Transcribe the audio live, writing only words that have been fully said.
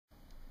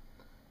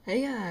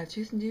Hey guys,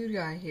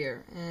 ChrisandtheGuy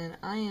here, and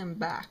I am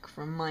back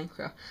from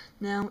Minecraft.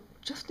 Now,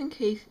 just in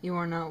case you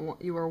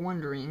are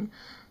wondering,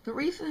 the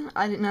reason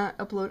I did not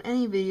upload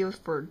any videos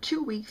for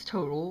 2 weeks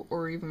total,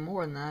 or even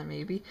more than that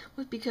maybe,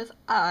 was because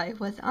I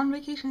was on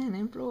vacation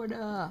in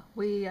Florida.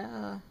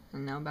 And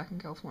now I'm back in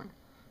California,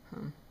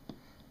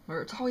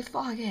 where it's always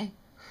foggy.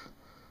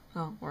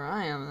 Well, where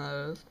I am,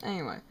 that is.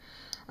 Anyway,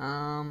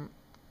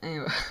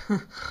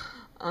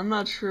 I'm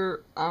not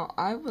sure.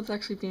 I was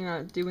actually thinking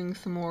about doing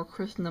some more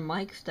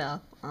ChrisandtheMike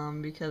stuff.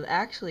 Because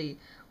actually,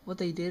 what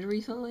they did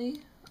recently,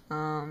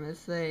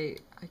 is I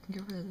can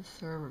get rid of the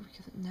server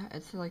because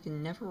it's like it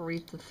never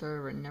reads the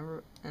server.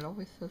 It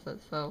always says that.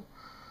 So,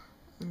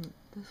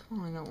 this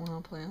one I don't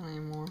want to play on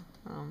anymore.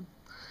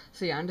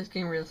 So yeah, I'm just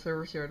getting rid of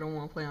servers here. I don't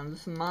want to play on.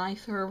 This is my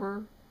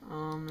server,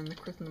 and the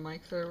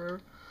ChrisandtheMike server.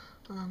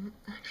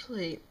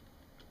 Actually,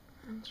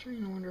 I'm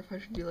starting to wonder if I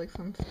should do like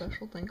some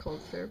special thing called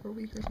server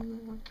week or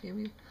something. Like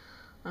maybe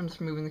I'm just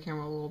moving the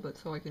camera a little bit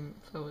so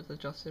it's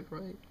adjusted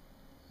right,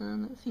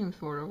 and it seems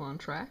sort of on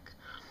track.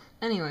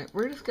 Anyway,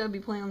 we're just gonna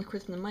be playing on the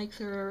ChrisandtheMike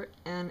server,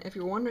 and if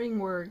you're wondering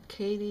where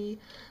Katie,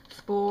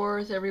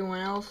 Spores, everyone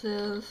else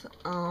is,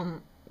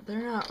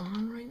 they're not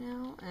on right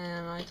now,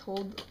 and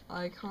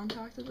I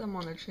contacted them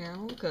on their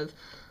channel because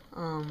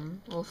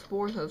well,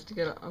 Spores has to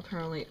get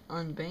apparently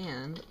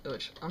unbanned,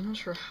 which I'm not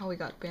sure how he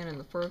got banned in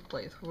the first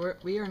place.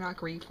 We are not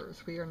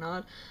griefers. We are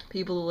not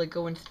people who like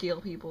go and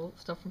steal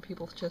stuff from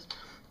people. It's just,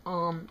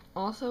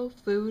 also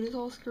food is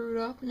all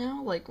screwed up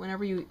now. Like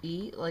whenever you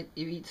eat, like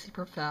you eat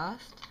super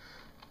fast.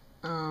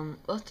 I'm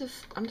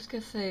just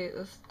gonna say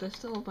there's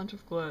still a bunch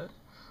of glitches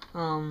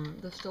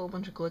on the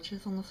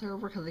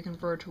server because they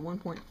converted to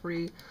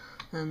 1.3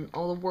 and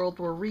all the worlds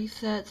were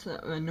resets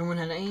and no one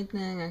had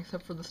anything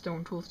except for the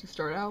stone tools you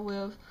start out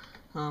with.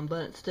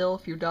 But still,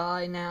 if you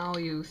die now,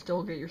 you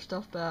still get your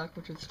stuff back,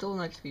 which is still a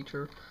nice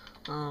feature.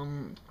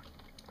 And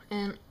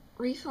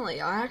recently,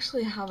 I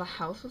actually have a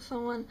house with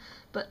someone,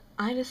 but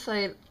I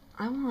decided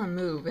I want to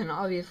move, and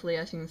obviously,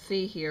 as you can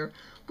see here,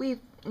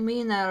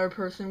 me and that other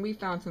person, we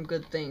found some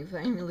good things.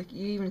 I mean, like,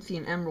 you even see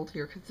an emerald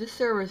here, because this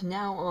server is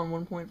now on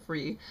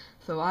 1.3,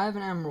 so I have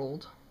an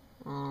emerald.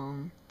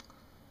 And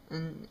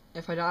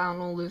if I die, I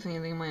don't lose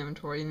anything in my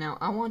inventory. Now,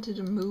 I wanted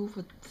to move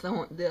with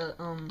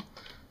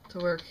to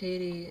where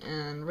Katie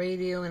and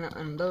Radio and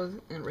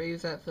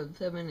Radio's at sub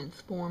 7 and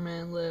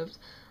Sporeman lives.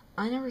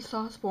 I never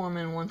saw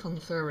Sporeman once on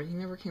the server. He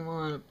never came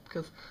on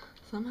because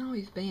somehow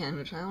he's banned,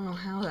 which I don't know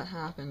how that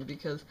happened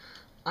because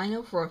I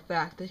know for a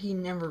fact that he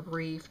never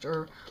griefed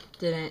or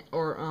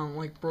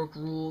like broke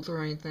rules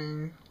or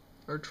anything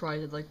or tried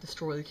to like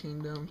destroy the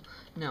kingdom.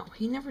 No,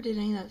 he never did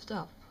any of that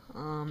stuff.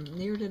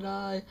 Neither did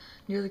I.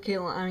 Neither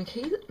Caitlin. I mean,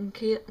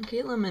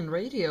 Caitlin and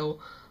Radio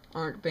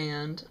aren't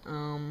banned.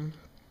 In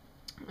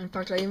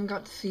fact, I even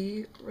got to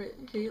see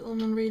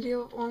Caitlin and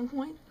Radio at one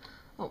point.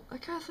 Oh,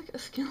 that guy's like a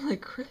skin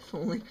like Chris,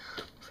 only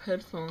with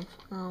headphones.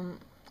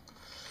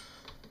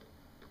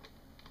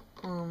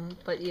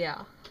 But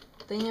yeah,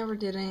 no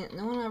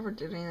one ever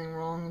did anything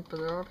wrong, but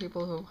there are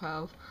people who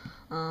have.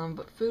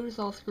 But food is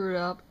all screwed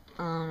up.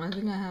 I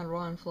think I had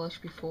rotten flesh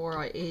before,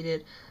 I ate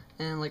it,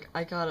 and like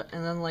I got it,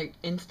 and then like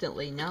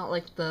instantly, not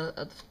like at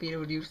the speed it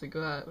would usually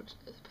go at, which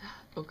is bad.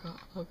 Oh god,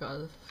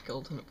 there's a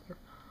skeleton up there.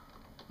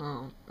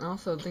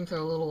 Also things are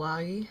a little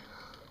laggy.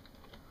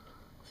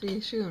 See,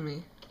 he's shooting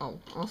me. Oh,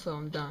 also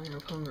I'm dying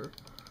of hunger.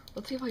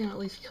 Let's see if I can at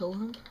least kill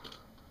him.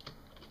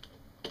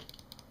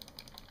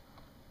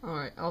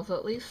 Alright, I was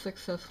at least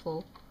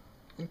successful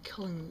in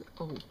killing.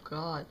 Oh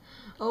god.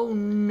 Oh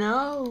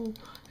no!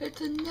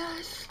 It's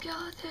another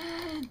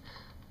skeleton!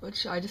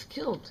 Which I just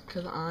killed,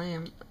 because I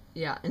am.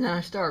 Yeah, and then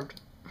I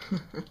starved.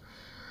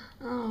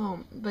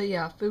 Oh, but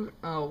yeah, food.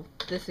 Oh,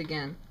 this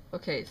again.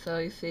 Okay, so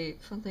you see,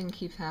 something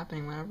keeps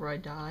happening whenever I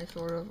die,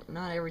 sort of.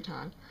 Not every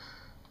time.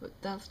 But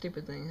that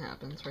stupid thing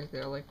happens right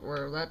there, like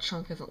where that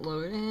chunk isn't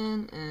loaded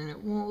in, and it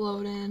won't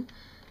load in.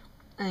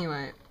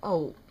 Anyway,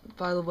 oh,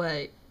 by the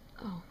way,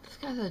 oh, this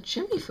guy's a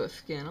Chimney Swift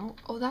skin.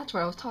 Oh, that's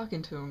right, I was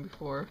talking to him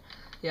before.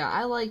 Yeah,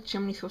 I like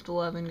Chimney Swift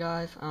 11,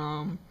 guys.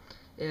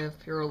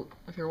 If you're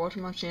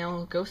watching my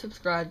channel, go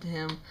subscribe to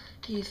him.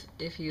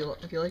 If you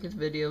like his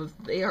videos,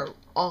 they are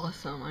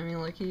awesome. I mean,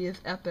 like, he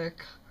is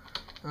epic.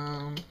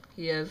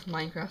 He has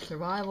Minecraft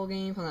survival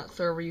games on that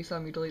server. You saw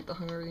me delete the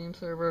Hunger Games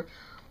server.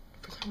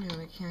 For some reason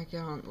I can't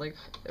get on, like,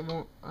 it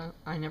won't,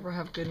 I never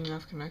have good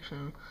enough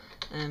connection,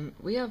 and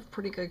we have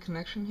pretty good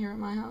connection here at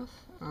my house.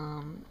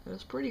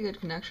 It's pretty good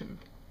connection.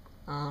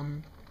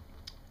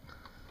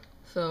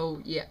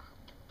 So yeah,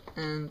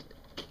 and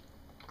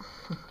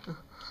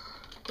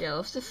yeah,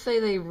 let's just say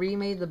they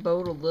remade the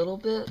boat a little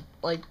bit,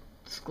 like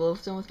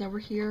Glowstone was never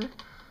here.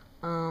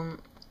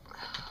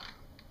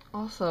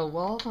 Also,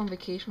 while I was on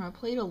vacation, I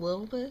played a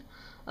little bit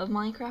of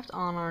Minecraft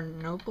on our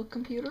notebook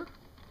computer,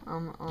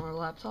 on our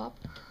laptop.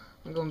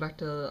 I'm going back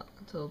to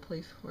the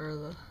place where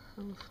the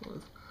house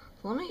was.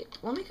 So let me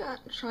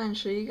try and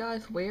show you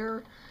guys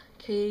where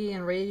Katie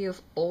and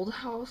Radio's old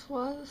house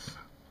was.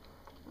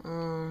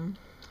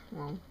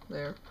 Well,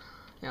 there.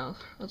 Yeah,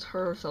 let's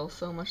hurt ourselves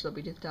so much that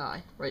we just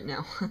die right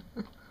now.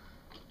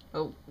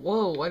 Oh,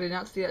 whoa, I did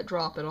not see that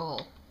drop at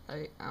all.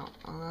 Oh,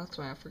 that's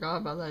right, I forgot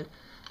about that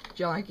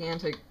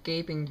gigantic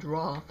gaping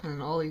drop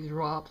and all these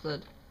drops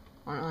that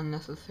are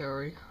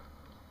unnecessary.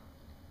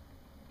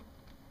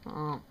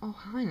 Oh,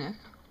 hi, Nick.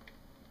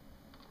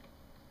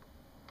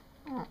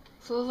 Oh,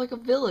 so there's like a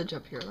village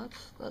up here.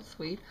 That's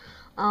sweet.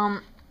 I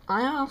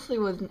honestly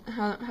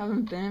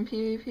haven't been in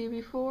PvP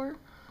before.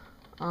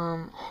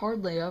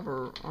 Hardly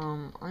ever.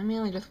 I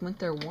mainly just went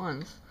there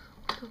once.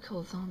 Go kill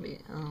a zombie.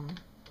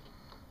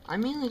 I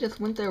mainly just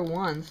went there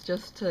once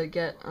just to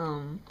get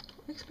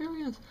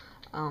experience.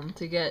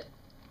 To get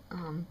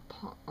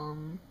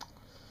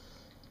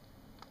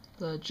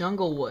the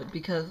jungle wood,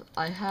 because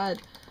I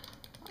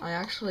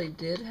actually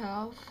did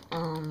have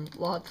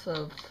lots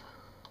of.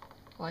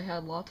 I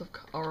had lots of,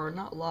 or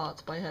not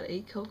lots, but I had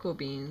 8 cocoa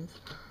beans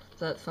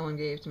that someone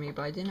gave to me,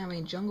 but I didn't have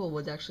any jungle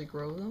wood to actually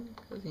grow them,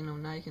 because, you know,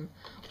 now you can,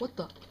 what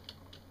the,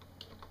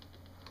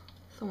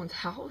 someone's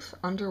house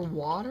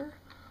underwater?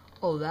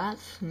 Oh,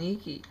 that's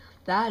sneaky.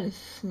 That is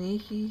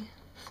sneaky,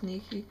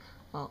 sneaky.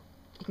 Well,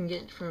 you can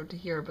get from to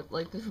here, but,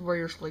 like, this is where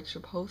you're, like,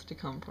 supposed to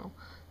come from.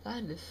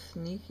 That is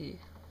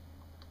sneaky.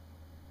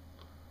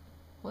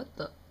 What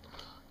the?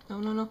 No,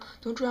 no, no.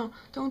 Don't drown.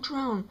 Don't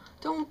drown.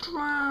 Don't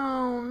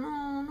drown.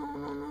 No, no,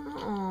 no, no,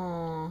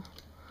 no.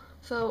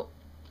 So,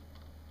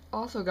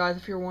 also, guys,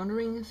 if you're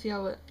wondering, see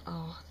how it...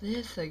 Oh,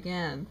 this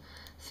again.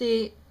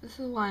 See, this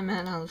is why I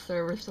meant how the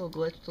server still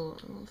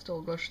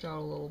glitched out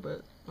a little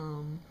bit.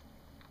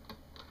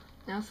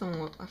 Now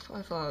someone...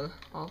 I thought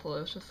also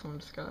it was just someone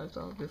disguised,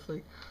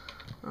 obviously.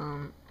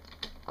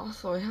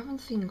 Also, I haven't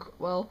seen...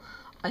 Well,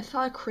 I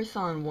saw Chris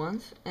on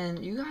once,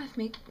 and you guys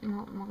might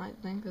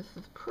think this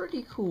is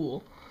pretty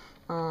cool.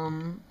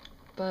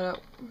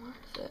 But, where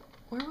is it?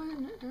 Where would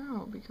an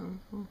arrow be coming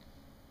from?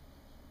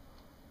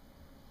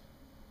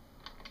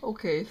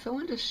 Okay,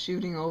 someone just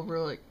shooting over,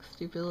 like,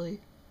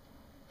 stupidly.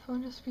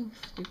 Someone just being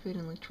stupid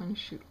and, like, trying to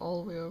shoot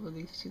all the way over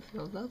these 2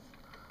 fields.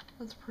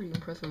 That's pretty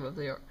impressive if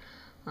they are.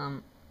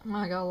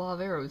 I got a lot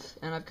of arrows,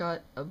 and I've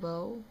got a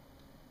bow,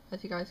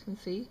 as you guys can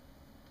see.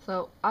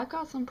 So, I've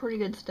got some pretty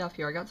good stuff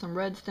here. I got some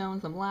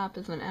redstone, some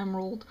lapis, and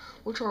emerald,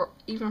 which are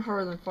even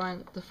harder than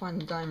to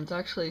find the diamonds.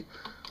 Actually,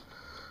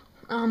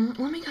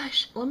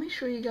 let me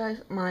show you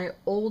guys my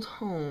old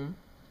home.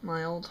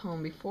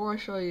 Before I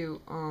show you,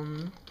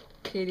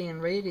 Katie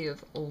and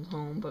Radio's old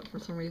home, but for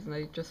some reason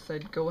they just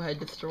said go ahead,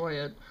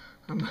 destroy it.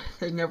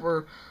 They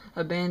never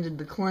abandoned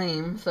the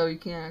claim, so you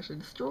can't actually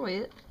destroy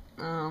it.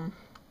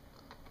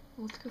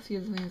 Let's go see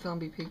the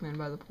zombie pigman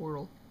by the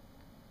portal.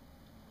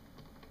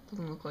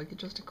 Doesn't look like it,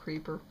 just a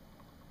creeper.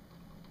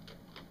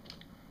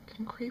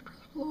 Can creepers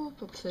blow up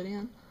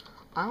obsidian?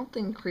 I don't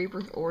think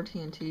creepers or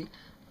TNT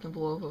can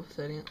blow up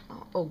obsidian.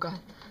 Oh god,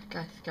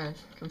 guys,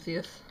 come see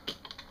this.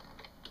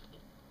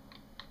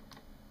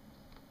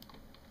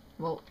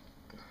 Well,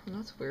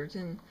 that's weird. It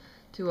didn't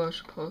do what I was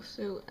supposed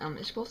to.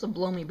 It's supposed to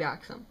blow me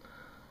back some.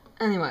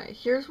 Anyway,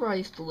 here's where I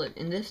used to live.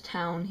 In this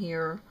town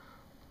here.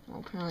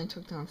 Well, apparently I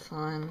took down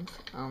signs.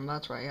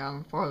 That's right, I have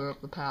them farther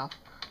up the path.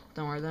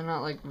 Don't worry, they're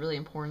not, like, really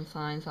important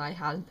signs I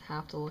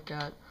have to look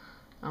at.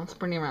 I'm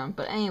sprinting around.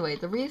 But anyway,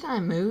 the reason I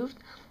moved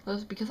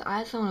was because I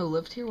had someone who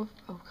lived here with...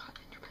 Oh god,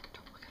 Enderman,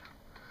 don't look at him.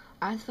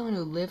 I had someone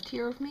who lived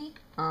here with me.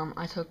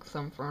 I took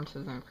some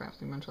furnaces and a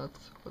crafting bench.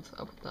 That's what's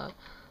up with that.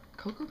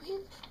 Cocoa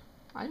beans?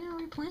 I didn't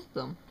replant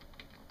them.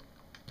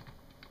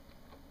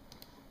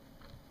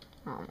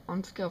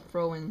 I'm just gonna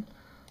throw in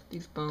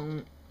these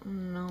bones.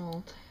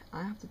 No,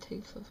 I have to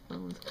taste those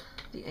bones.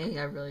 The egg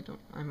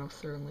I most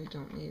certainly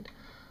don't need.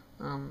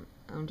 I'm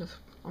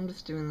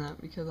just doing that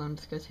because I'm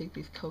just gonna take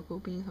these cocoa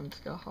beans. I'm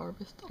just gonna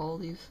harvest all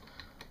these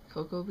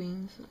cocoa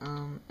beans,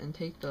 and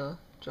take the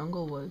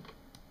jungle wood.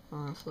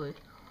 Honestly,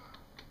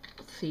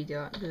 let's see,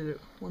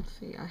 let's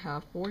see. I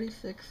have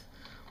 46,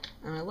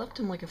 and I left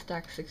him like a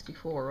stack of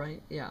 64,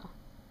 right? Yeah.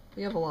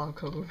 We have a lot of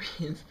cocoa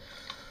beans.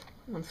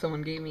 When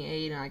someone gave me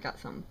 8 and I got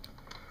some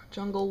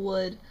jungle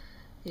wood,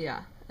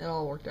 yeah, it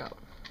all worked out.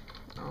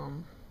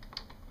 And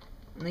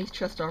these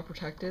chests are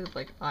protected,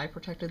 like I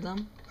protected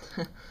them.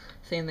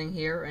 Same thing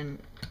here,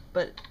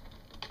 but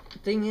the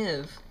thing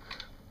is,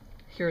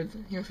 here's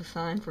a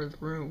sign for the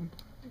room.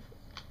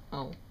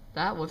 Oh,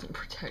 that wasn't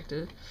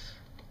protected.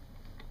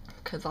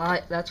 That's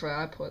what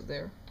I put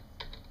there.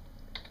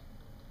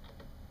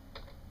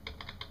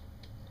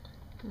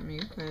 Let me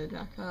put it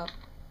back up.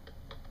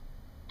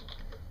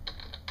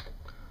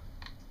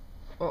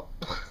 Oh,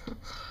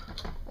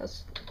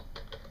 that's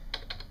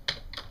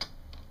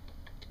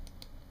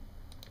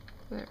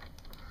there.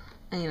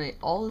 Anyway,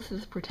 all this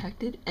is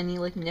protected, and he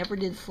like never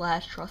did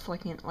slash trust, so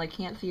I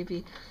can't see if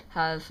he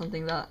has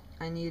something that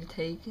I need to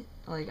take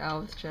like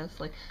out of his chest.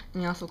 Like,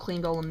 and he also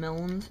cleaned all the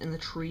melons and the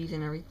trees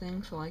and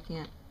everything, so I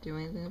can't do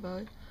anything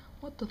about it.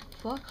 What the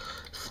fuck?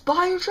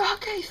 Spider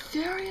jockey?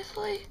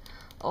 Seriously?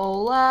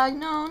 Oh lag!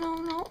 No, no,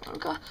 no! Oh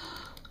god!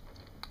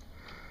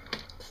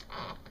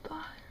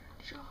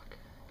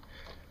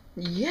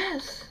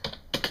 Yes!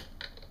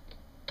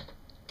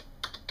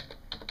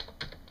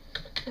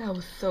 That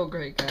was so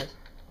great, guys.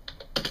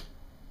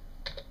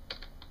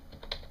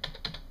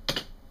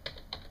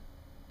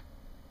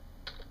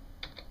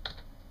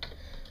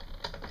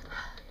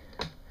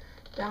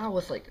 That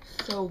was like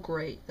so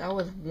great. That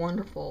was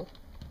wonderful.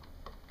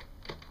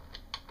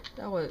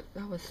 That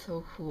was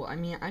so cool. I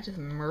mean, I just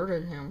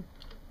murdered him.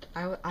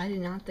 I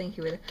did not think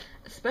he would,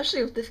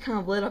 especially with this kind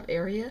of lit up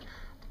area.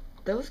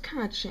 Those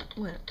kind of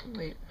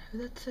wait, who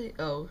did that say?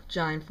 Oh,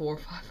 Giant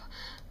 455.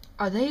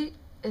 Are they?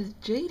 Is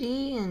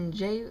JD and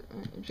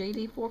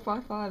JD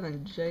 455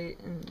 and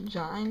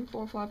Giant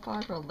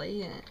 455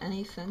 related in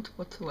any sense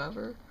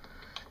whatsoever?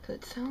 Cause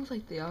it sounds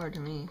like they are to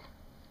me.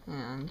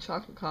 And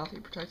chocolate coffee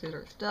protected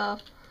her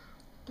stuff,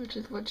 which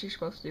is what she's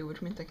supposed to do,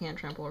 which means I can't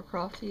trample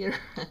across here.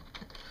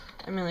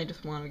 I mainly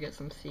just want to get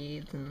some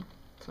seeds and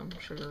some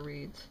sugar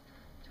reeds.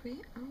 I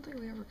don't think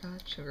we ever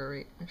got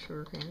sugar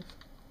canes.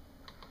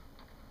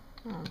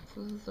 Oh,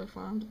 so this is their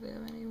farm. Do they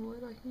have any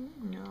wood?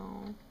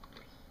 No.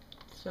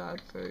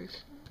 Sad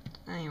face.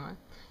 Anyway,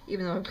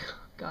 even though I've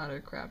got a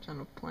crap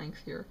ton of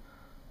planks here.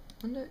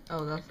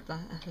 Oh,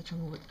 that's a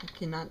jungle wood. I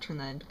cannot turn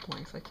that into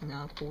planks. I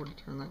cannot afford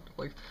to turn that into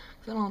planks.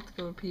 Because I don't have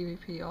to go to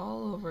PvP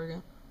all over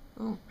again.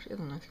 Oh, she has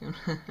a nice gun.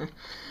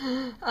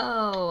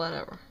 Oh,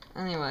 whatever.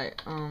 Anyway,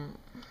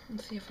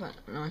 let's see if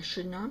no, I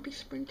should not be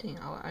sprinting.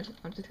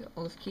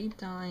 I'll just keep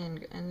dying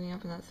and ending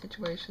up in that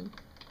situation.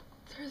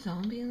 Is there a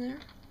zombie in there?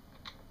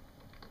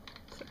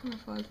 Second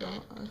I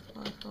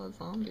saw a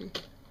zombie.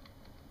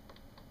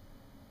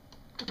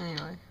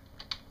 Anyway,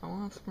 I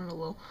want to sprint a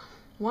little.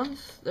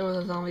 Once there was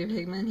a zombie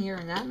pigman here,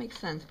 and that makes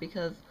sense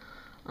because,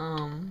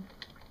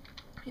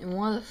 in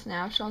one of the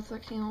snapshots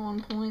that came at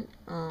one point,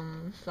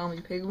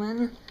 zombie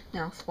pigmen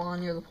now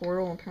spawn near the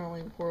portal, and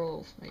apparently the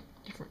portals make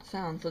different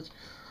sounds, which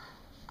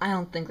I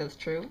don't think that's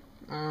true.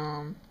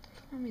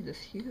 It's made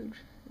this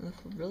huge, this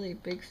really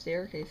big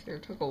staircase here.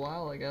 It took a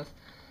while, I guess.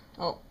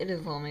 Oh, it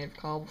is all made of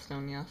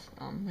cobblestone, yes.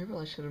 They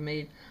really should have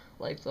made,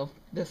 like,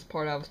 this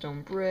part out of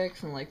stone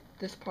bricks, and, like,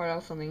 this part out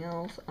of something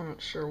else. I'm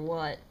not sure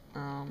what.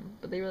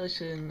 But they really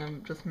shouldn't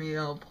have just made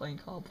out of plain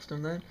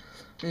cobblestone then.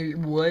 Maybe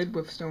wood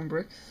with stone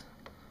bricks.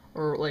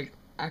 Or, like,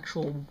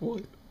 actual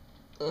wood.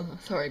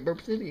 Sorry,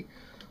 Burp City.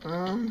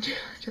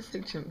 Just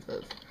like Jim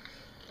says.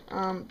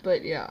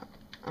 But yeah.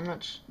 I'm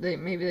not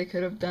maybe they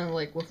could have done,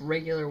 like, with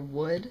regular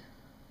wood.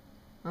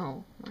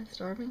 Oh, am I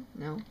starving?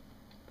 No.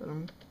 But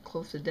I'm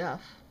close to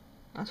death.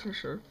 That's for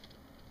sure.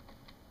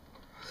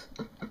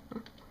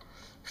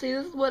 See,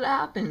 this is what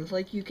happens.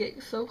 Like, you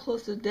get so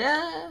close to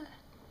death,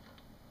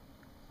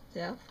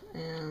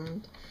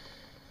 and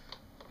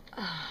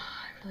I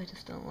really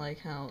just don't like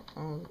how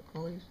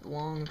all these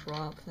long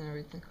drops and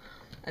everything.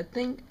 I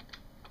think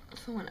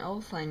someone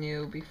else I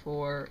knew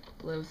before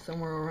lived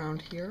somewhere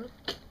around here.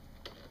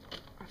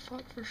 I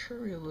thought for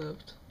sure he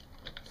lived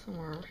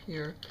somewhere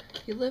here.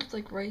 He lived,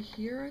 like, right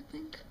here, I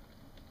think.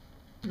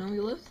 No,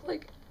 he lived,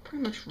 like,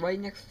 pretty much right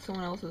next to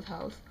someone else's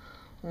house,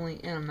 only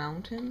in a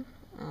mountain.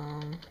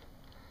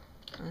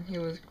 And he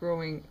was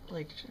growing,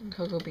 like,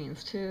 cocoa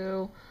beans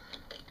too.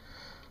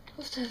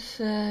 Let's just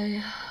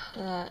say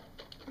that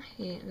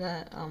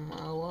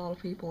a lot of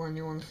people I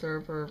knew on the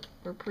server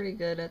were pretty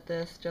good at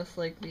this, just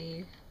like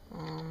in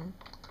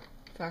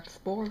fact,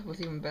 Spores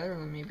was even better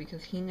than me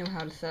because he knew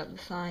how to set up the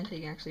signs so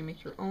you can actually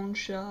make your own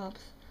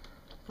shops.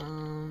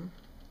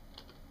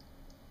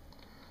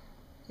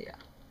 Yeah.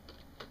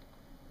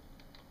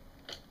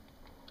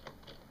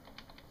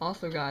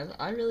 Also, guys,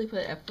 I really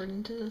put effort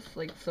into this,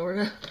 like, sort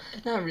of.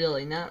 Not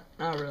really,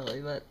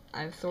 but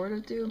I sort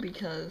of do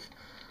because,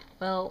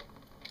 well,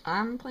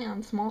 I'm playing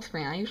on small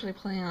screen. I usually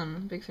play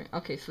on big screen.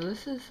 Okay, so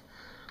this is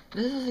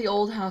the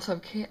old house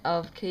of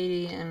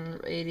Katie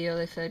and Radio.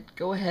 They said,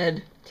 go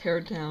ahead, tear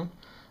it down.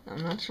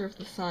 I'm not sure if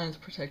the sign is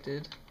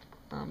protected,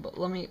 but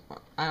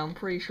I'm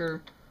pretty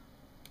sure.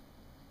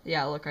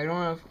 Yeah, look, I don't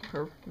have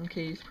her and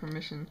Katie's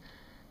permission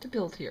to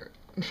build here.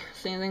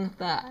 Same thing with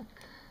that.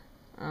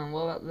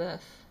 What about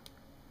this?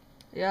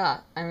 Yeah,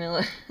 I mean,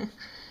 like,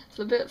 it's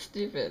a bit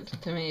stupid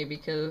to me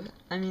because,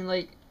 I mean,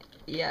 like,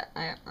 yeah,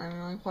 I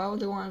mean, like, why would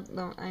they want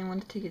anyone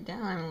to take it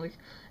down? I mean, like,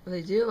 if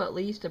they do, at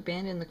least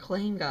abandon the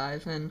claim,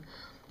 guys. And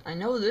I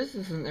know this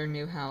isn't their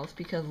new house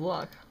because,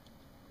 look,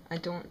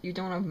 you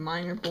don't have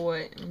Miner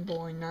Boy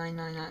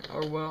 999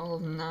 or well,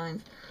 those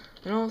nines.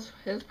 You don't have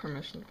his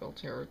permission to build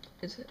here.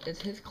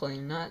 It's his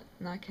claim, not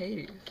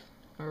Katie's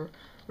or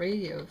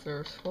Radio's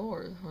or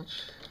Spores,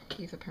 which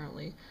he's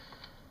apparently.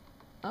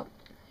 Oh,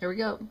 here we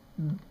go.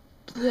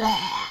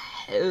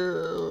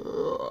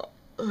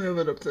 I have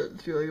an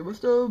upset feeling in my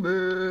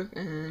stomach,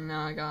 and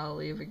now I gotta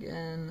leave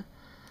again.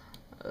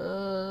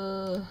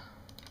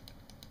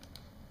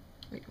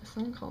 Wait, was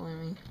someone calling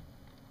me?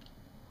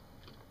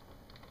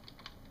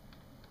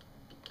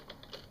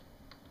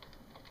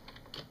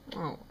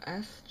 Oh,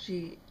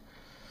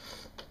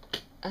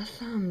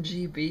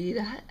 SMGB,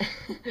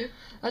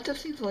 that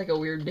just seems like a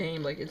weird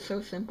name. Like, it's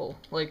so simple.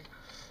 Like,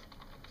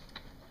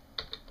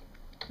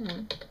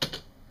 yes.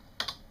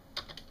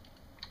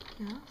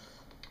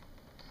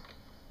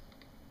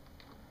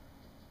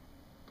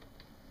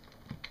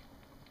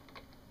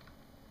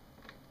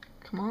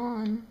 Come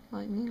on,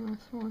 lightning or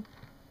someone.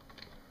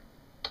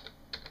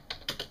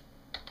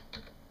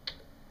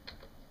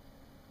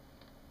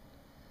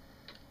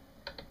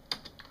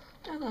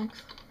 No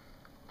thanks.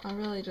 I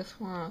really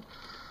just wanna.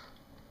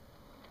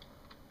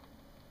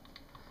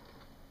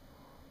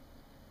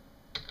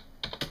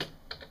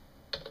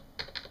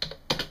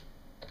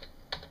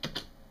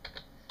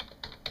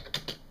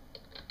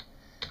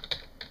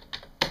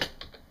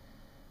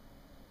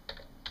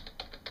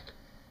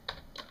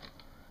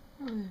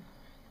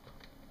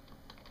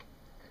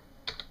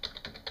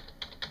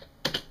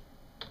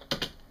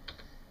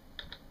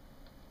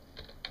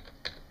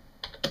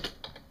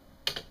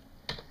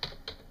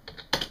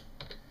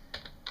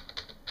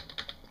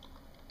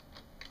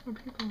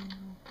 People know.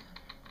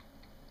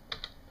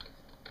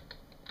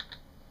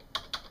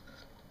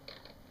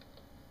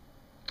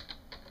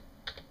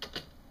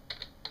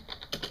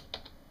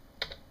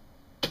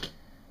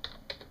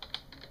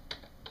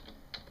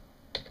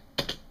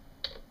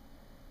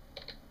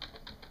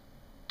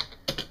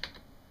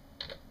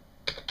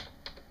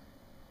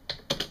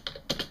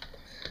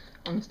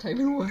 I'm just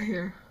typing away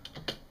here.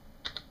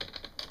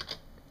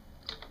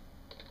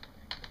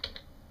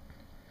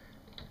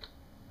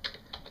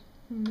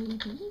 Maybe we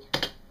can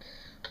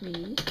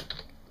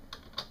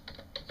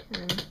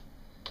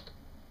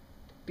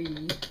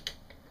be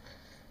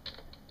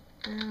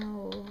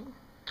out.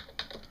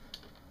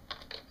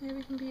 Maybe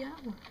we can be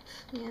allies,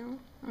 you know?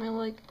 I mean,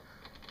 like,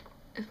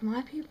 if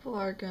my people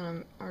are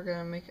gonna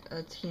make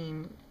a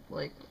team,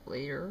 like,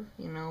 later,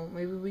 you know,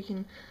 maybe we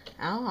can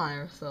ally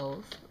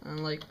ourselves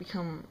and, like,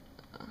 become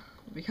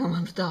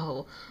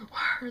unstoppable.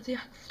 We're the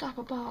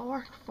unstoppable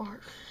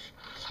workforce.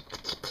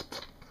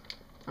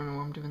 I don't know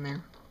what I'm doing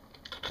there.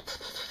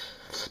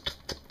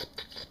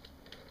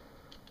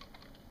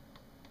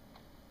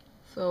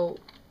 So,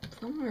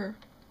 somewhere.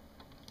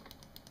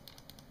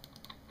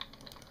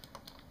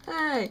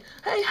 Hey,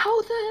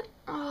 how's that?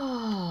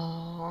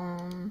 Oh,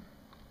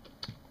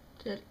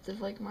 does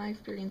like my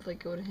experience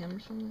like go to him or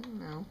something?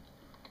 No.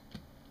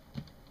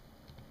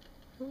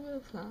 Who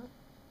is that?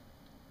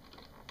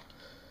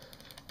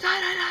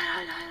 Die.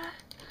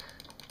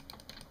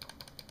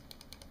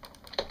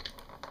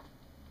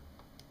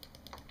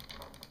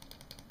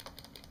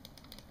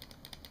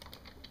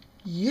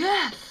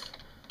 Yes!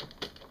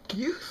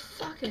 You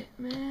suck it,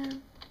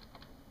 man.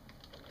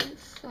 You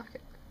suck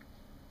it.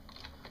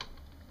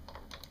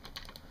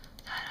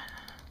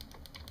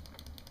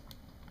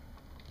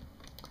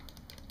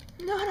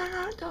 No.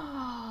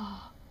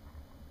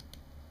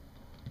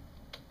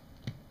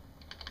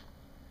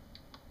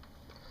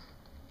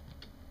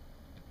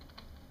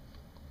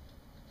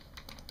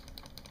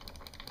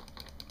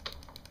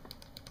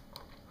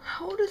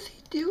 How does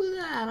he do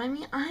that? I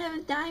mean, I have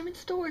a diamond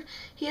sword.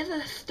 He has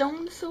a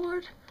stone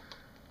sword.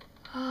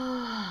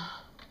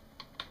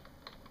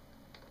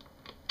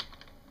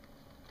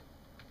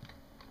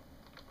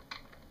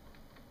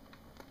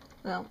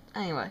 Well,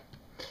 anyway,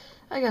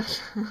 I guess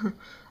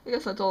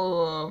that's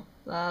all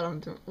that I'm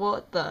doing.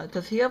 What the?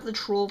 Does he have the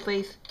troll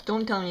face?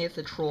 Don't tell me it's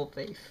a troll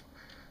face.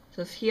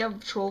 Does he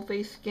have troll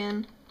face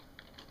skin?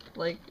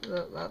 Like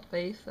that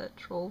face, that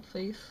troll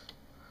face?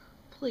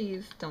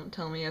 Please don't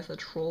tell me it's a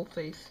troll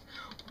face.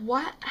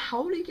 What?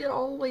 How did he get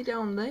all the way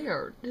down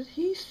there? Did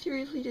he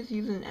seriously just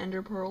use an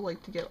ender pearl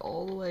like to get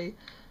all the way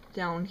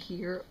down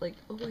here? Like,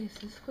 oh wait, is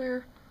this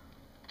where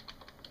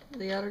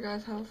the other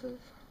guy's house is?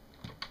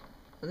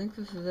 I think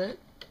this is it.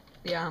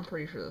 Yeah, I'm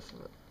pretty sure this is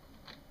it.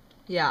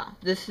 Yeah,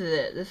 this is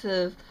it. This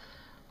is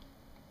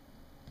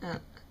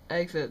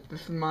exit.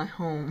 This is my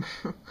home.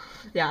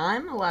 Yeah,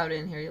 I'm allowed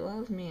in here. He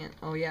allows me in.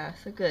 Oh yeah,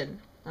 so good.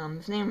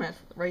 His name is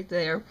right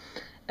there.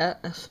 A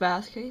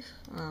spaz case.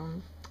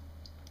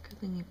 Good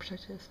thing he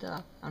protected his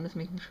stuff. I'm just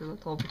making sure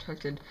that's all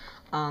protected.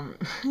 You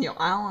know,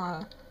 I don't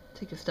wanna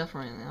take his stuff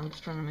or anything. I'm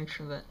just trying to make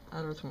sure that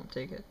others won't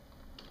take it.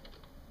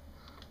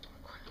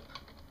 Crap.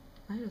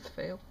 I just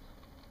failed.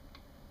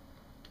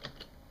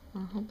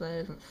 I hope that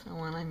isn't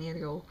someone I need to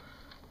go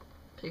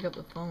pick up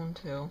the phone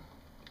to.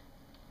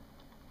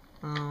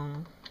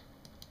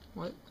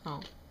 What?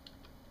 Oh.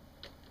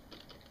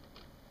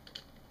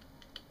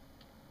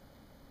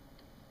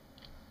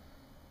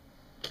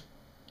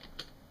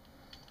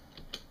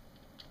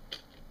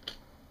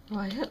 Do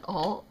I hit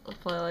Alt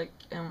if I like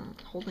am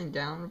holding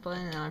down the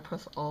button and I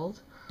press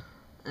Alt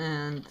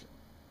and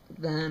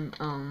then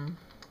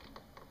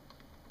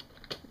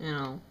you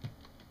know,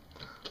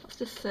 let's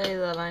just say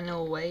that I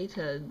know a way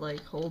to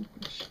like hold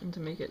to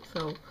make it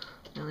so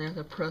you only have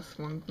to press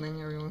one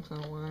thing every once in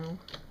a while.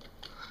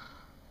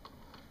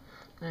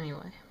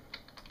 Anyway.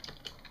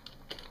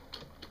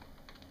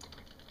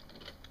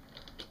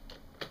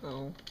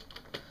 So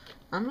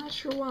I'm not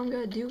sure what I'm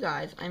gonna do,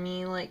 guys. I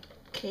mean, like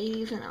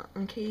Katie's and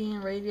Katie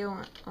and radio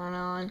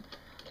on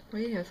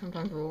radio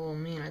sometimes a little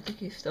mean. I think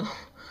he's still.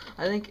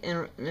 I think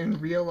in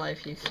real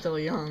life he's still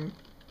young.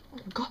 Oh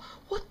God!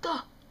 What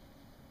the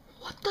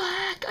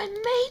heck? I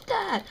made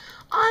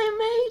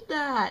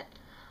that!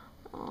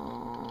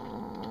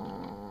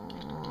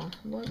 Oh,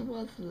 what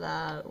was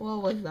that?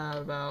 What was that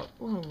about?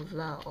 What was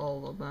that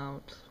all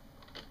about?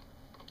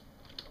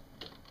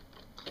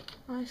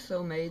 I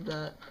so made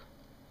that.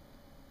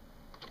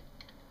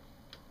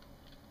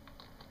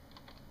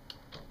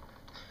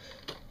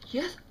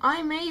 Yes,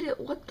 I made it!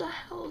 What the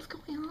hell is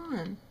going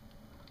on?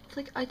 It's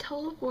like I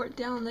teleport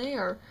down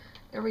there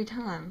every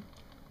time.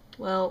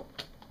 Well,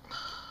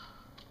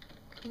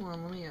 come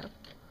on, let me up.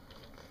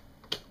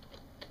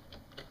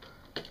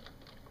 I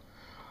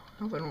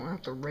hope I don't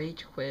have to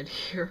rage quit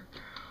here.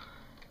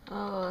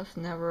 Oh, that's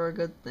never a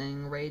good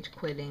thing, rage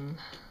quitting.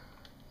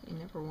 You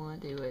never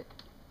want to do it.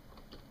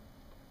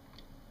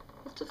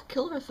 Let's just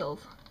kill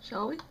ourselves,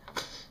 shall we?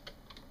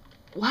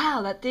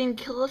 Wow, that didn't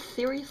kill us,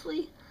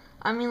 seriously?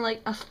 I mean,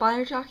 like, a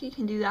spider jockey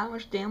can do that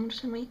much damage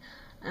to me,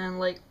 and,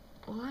 like,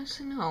 well,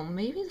 actually, no,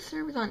 maybe the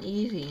server's on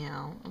easy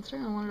now. I'm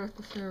starting to wonder if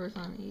the server's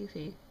on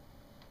easy.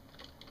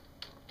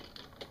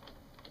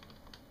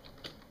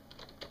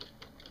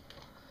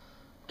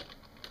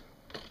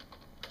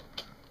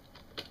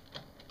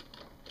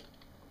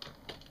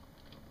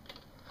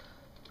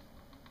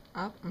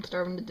 Oh, I'm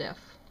starving to death.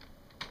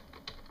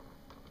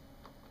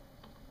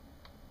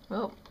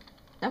 Well,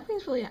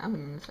 nothing's really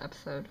happening in this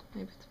episode.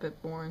 Maybe it's a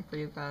bit boring for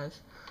you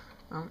guys.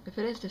 If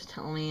it is, just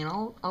tell me, and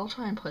I'll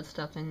try and put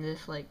stuff in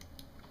this. Like,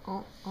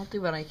 I'll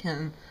do what I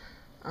can.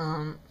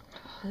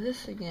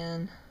 This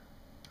again.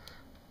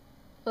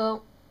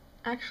 Well,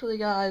 actually,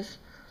 guys,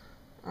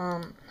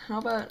 how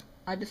about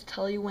I just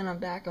tell you when I'm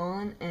back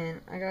on, and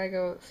I gotta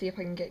go see if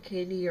I can get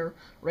Katie or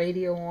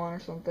radio on or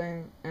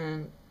something,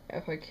 and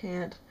if I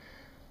can't,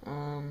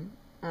 I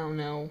don't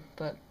know,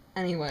 but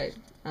anyway,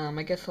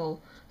 I guess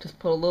I'll just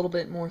put a little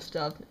bit more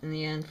stuff in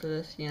the end for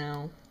this, you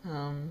know,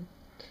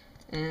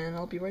 and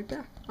I'll be right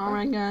back.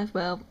 Alright guys,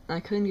 well, I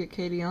couldn't get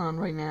Katie on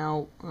right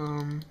now,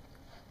 you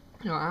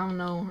know, I don't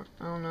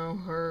know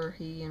her,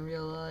 he in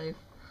real life,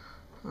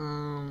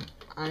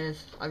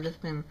 I've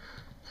just been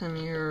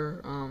sending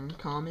her,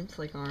 comments,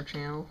 like, on her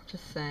channel,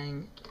 just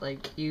saying,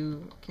 like,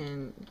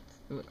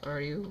 are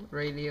you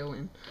radio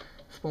and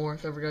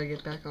sports ever gonna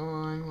get back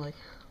on, like,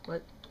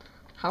 what,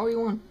 how are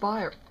you on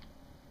fire?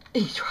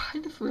 He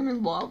tried to swim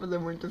in lava,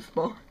 then went to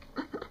spawn.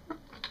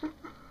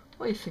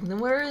 Wait a second, then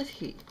where is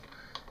he?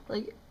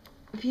 Like,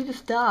 if he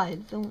just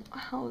died, then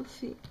how is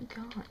he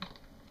gone?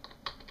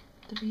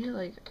 Did he,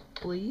 like,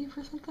 leave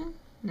or something?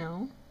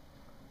 No.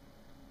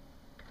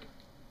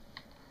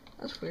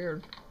 That's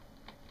weird.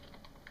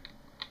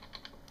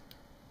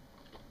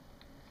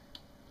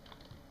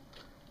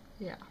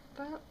 Yeah,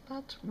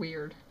 that's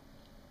weird.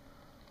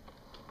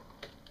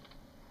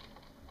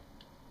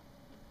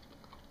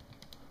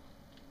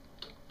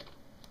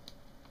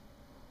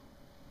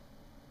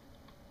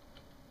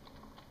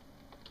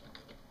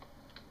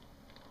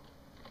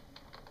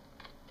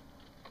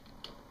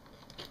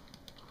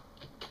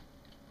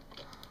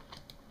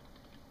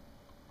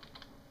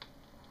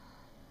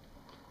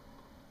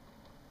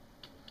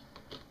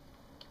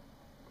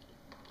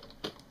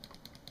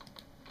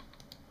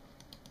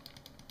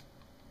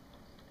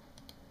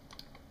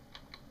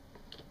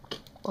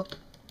 Oh.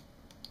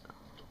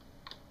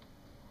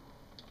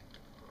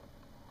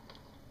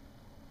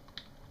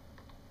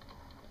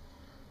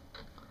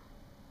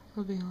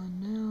 I'll be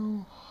on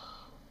now.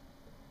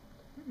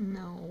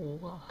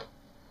 No.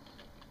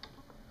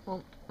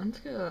 Well, I'm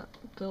just gonna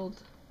build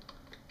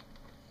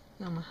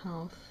them a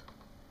house.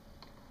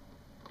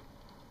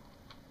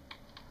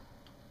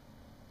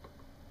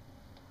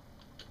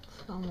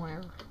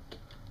 Somewhere.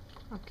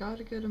 I've got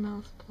a good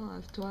amount of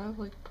supplies. Do I have,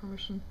 like,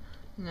 permission?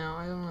 No,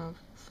 I don't have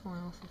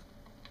someone else's.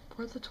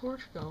 Where'd the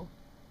torch go?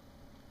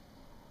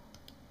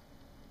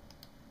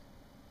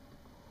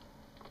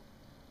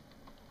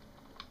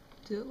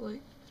 Did it,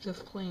 like,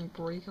 just plain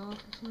break off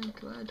or something?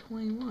 Cause I had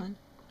 21.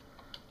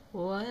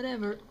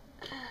 Whatever.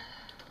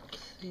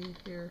 Let's see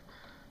here.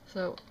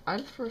 So, I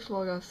just first of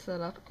all gotta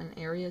set up an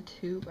area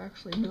to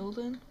actually build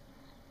in.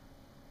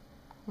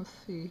 Let's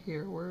see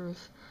here.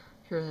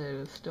 Here it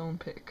is, stone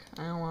pick.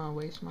 I don't want to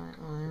waste my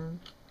iron.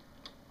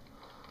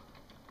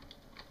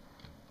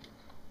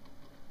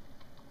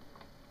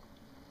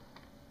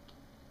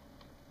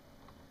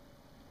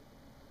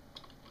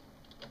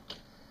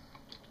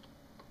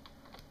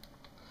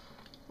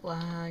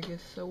 Lag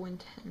is so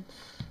intense.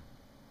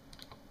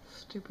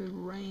 Stupid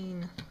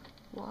rain.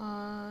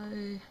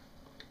 Why?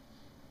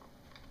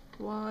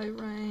 Why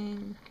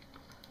rain?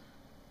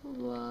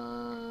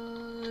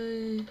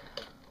 Why?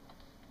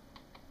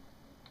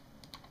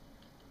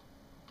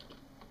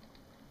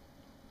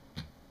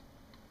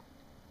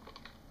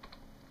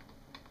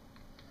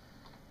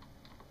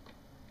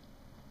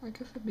 I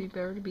guess it'd be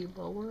better to be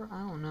lower. I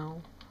don't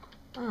know.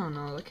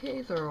 The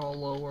caves are all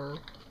lower.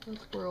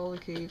 That's where all the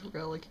caves, we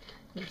got like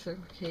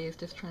intersect the caves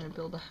just trying to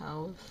build a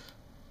house.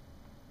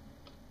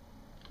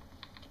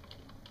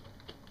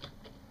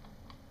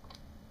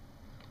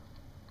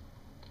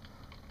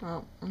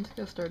 Well, I'm just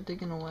gonna start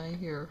digging away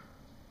here.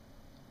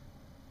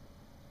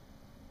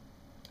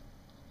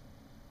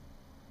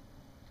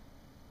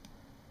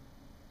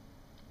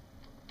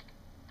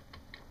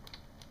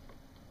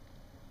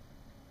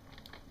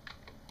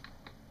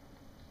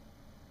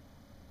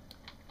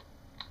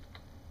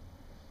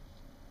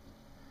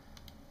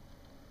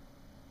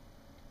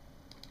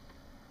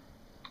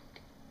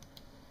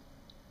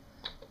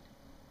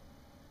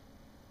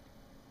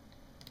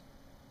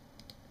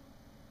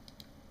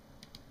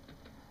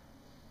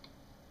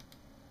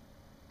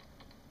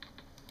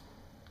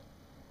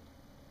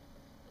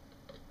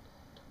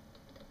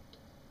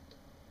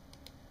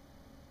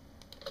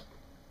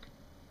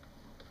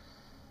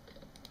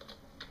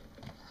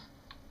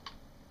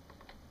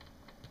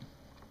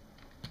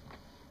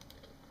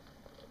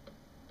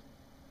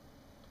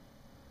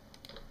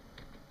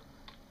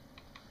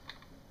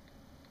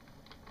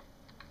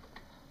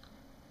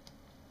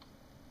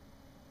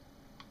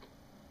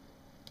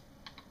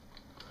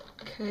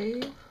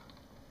 cave?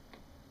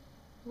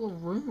 A little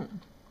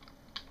room.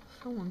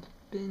 Someone's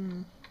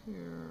been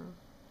here.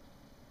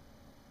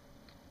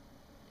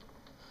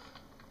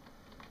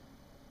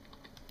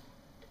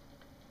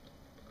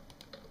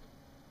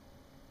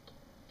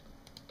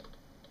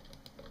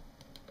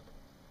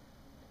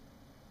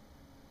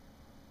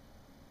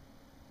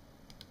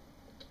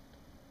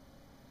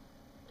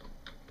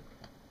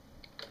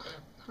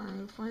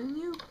 Time to find a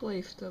new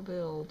place to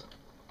build.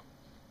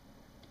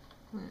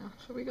 Yeah,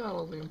 so we got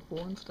all the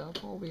important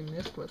stuff. All we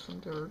missed was some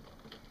dirt.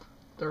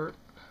 Dirt.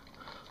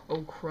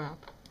 Oh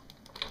crap.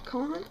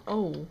 Come on.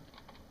 Oh.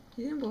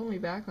 He didn't blow me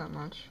back that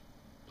much.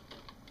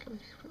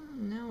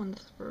 Now in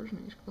this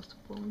version he's supposed to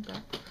blow me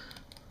back.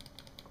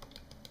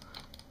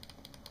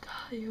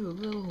 God, you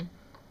little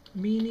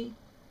meanie.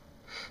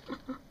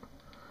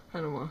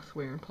 I don't want to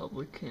swear in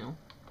public, you know.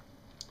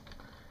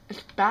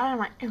 It's bad on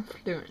my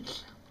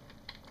influence.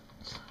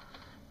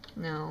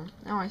 Now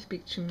I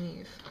speak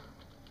Chinese.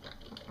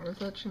 Or is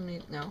that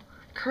Chinese? No.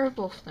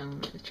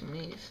 Cobblestone is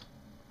Chinese.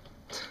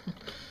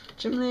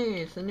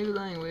 Chinese, a new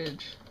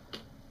language.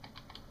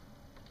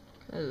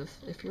 Because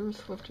if you're a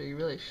Swifter, you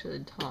really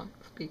should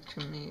speak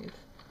Chinese.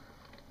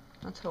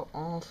 That's how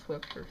all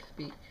Swifters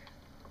speak.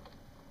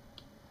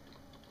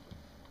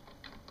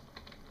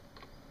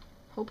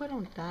 Hope I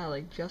don't die,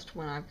 like, just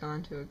when I've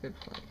gone to a good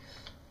place.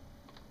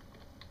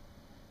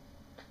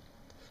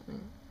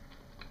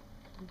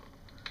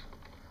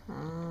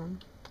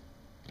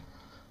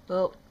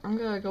 Well, I'm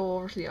gonna go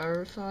over to the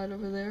other side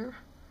over there.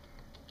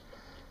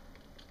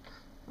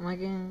 Am I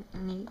getting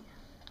any...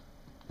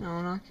 No,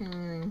 I'm not getting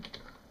anything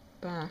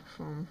back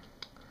from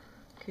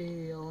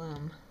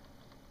KDLM.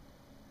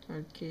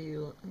 Or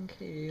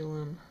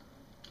KDLM.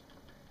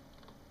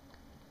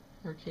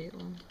 Or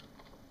Caitlin.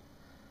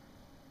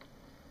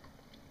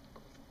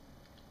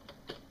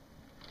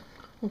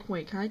 Oh,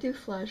 wait, can I do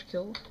slash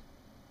kill?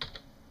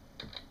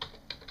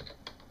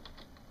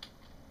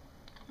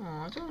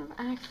 Oh, I don't have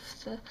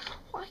access to...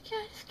 Why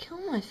can't I just kill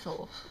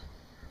myself?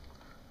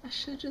 I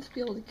should just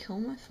be able to kill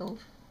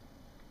myself.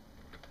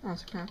 Oh,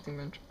 it's a crafting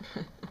bench.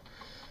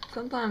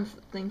 Sometimes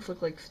things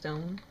look like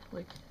stone.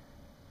 Like,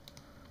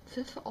 is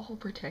this all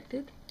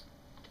protected?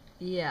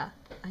 Yeah,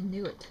 I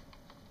knew it.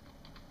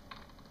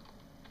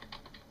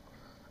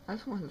 I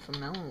just wanted some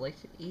melon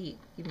like to eat,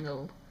 even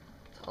though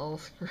it's all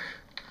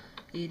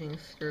eating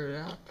screwed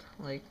up.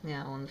 Like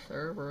now on the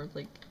server,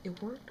 like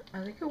it worked.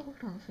 I think it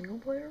worked on single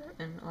player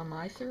and on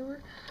my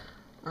server.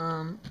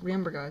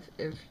 Remember guys,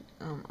 if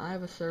I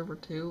have a server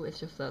too, it's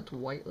just that it's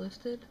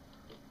whitelisted,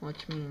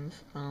 which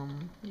means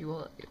you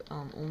will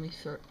only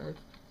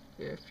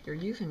if your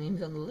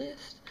username's on the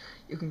list,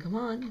 you can come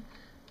on,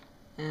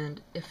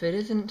 and if it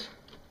isn't,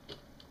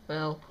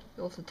 well,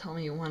 you also tell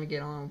me you want to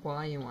get on,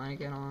 why you want to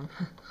get on.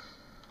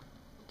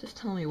 Just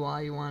tell me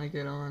why you want to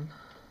get on.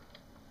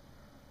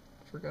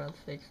 For God's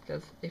sakes,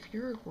 because if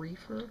you're a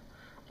griefer,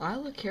 I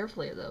look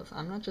carefully at those.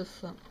 I'm not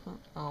just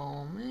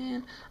oh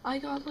man, I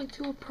got like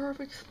to a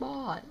perfect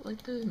spot.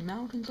 Like there's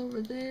mountains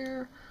over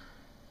there,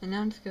 and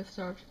now I'm just gonna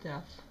starve to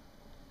death.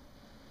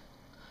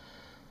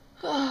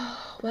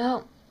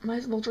 Well, might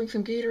as well drink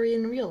some Gatorade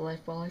in real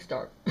life while I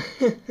starve.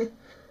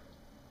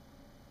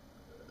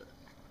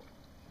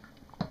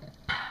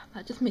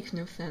 That just makes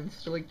no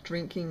sense. To like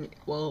drinking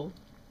while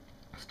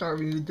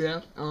starving to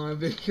death on a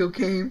video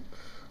game.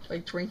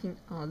 Like drinking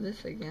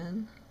this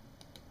again.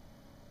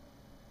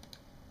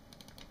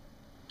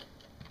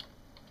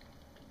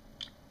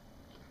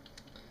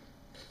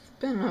 It's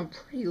been a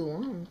pretty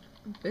long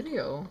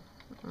video.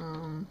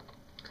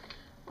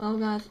 Well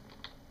guys,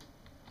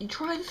 you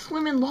tried to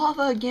swim in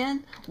lava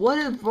again? What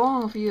is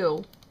wrong with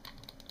you?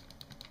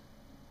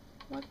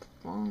 What's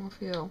wrong with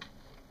you?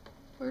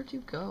 Where'd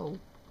you go?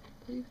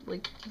 Please,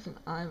 like, just an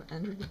eye of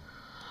energy.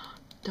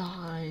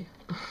 Die.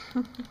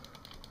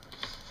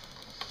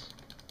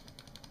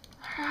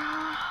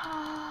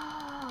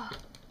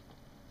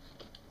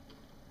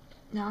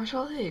 Now I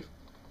shall leave.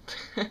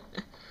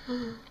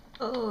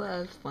 Oh,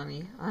 that's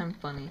funny. I'm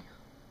funny.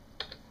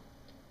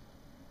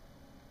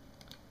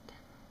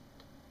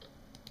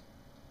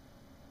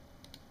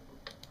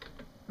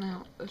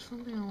 Now, there's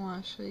something I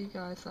want to show you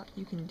guys that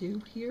you can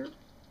do here.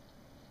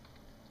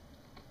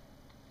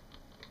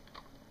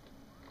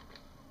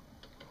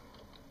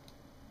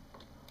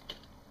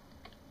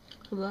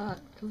 For that,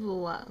 because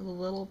of the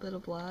little bit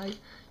of lag,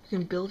 you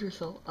can build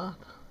yourself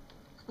up.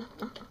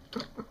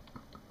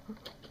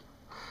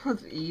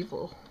 That's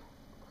evil.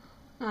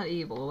 Not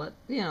evil, but,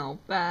 you know,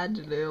 bad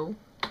to do.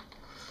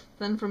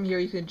 Then from here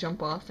you can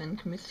jump off and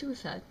commit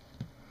suicide.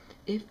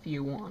 If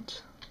you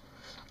want.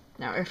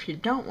 Now, if you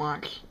don't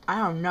want, I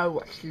don't know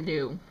what to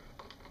do.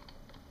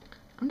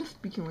 I'm just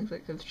speaking like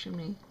that because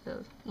Chimney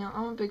does. You know,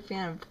 I'm a big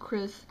fan of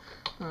Chris.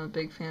 I'm a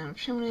big fan of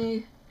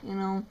Chimney, you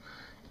know.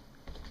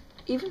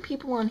 Even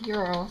people on here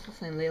are also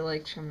saying they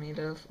like Chimney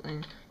does,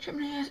 and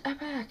Chimney is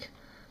epic!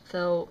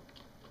 So,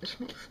 it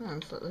makes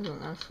sense that there's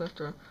an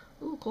Swifter.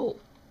 Ooh, coal.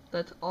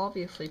 That's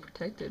obviously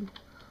protected.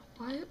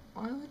 Why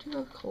would you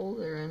have coal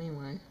there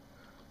anyway?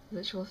 Is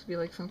it supposed to be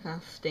like some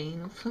kind of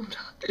stain of some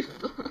type?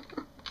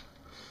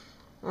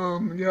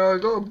 Yeah, I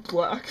got a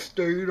black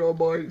stain on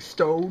my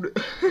stone.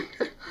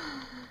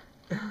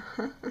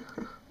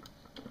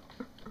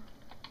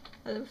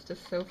 That was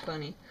just so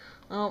funny.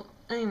 Well,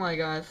 anyway,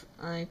 guys,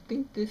 I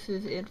think this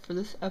is it for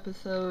this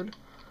episode.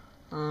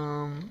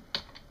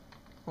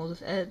 I'll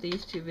just edit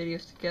these two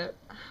videos together.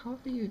 How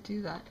do you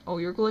do that? Oh,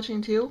 you're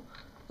glitching too?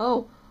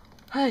 Oh,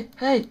 hey,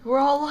 we're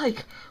all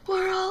alike!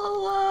 We're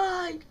all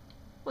alike!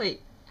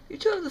 Wait, you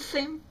two have the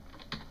same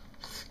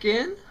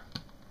skin?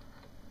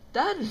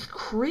 That is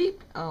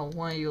creep. Oh,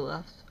 one of you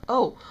left.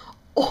 Oh!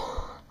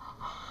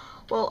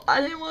 Well,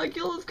 I didn't want to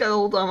kill this guy the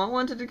whole time. I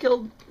wanted to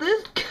kill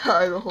this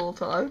guy the whole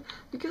time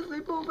because they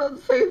both have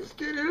the same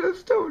skin and a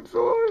stone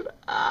sword.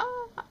 Ah!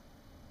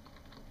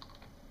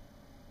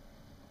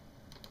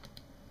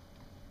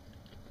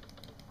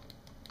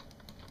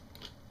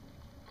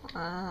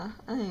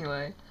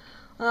 Anyway.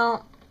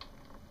 Well,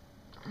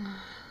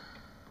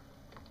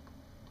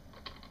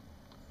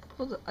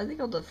 I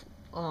think I'll just,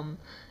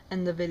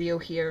 end the video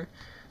here.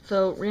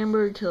 So,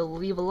 remember to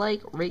leave a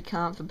like, rate,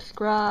 comment,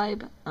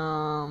 subscribe.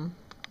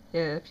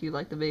 If you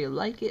like the video,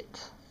 like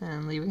it.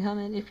 And leave a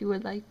comment if you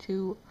would like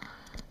to.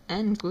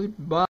 And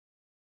goodbye.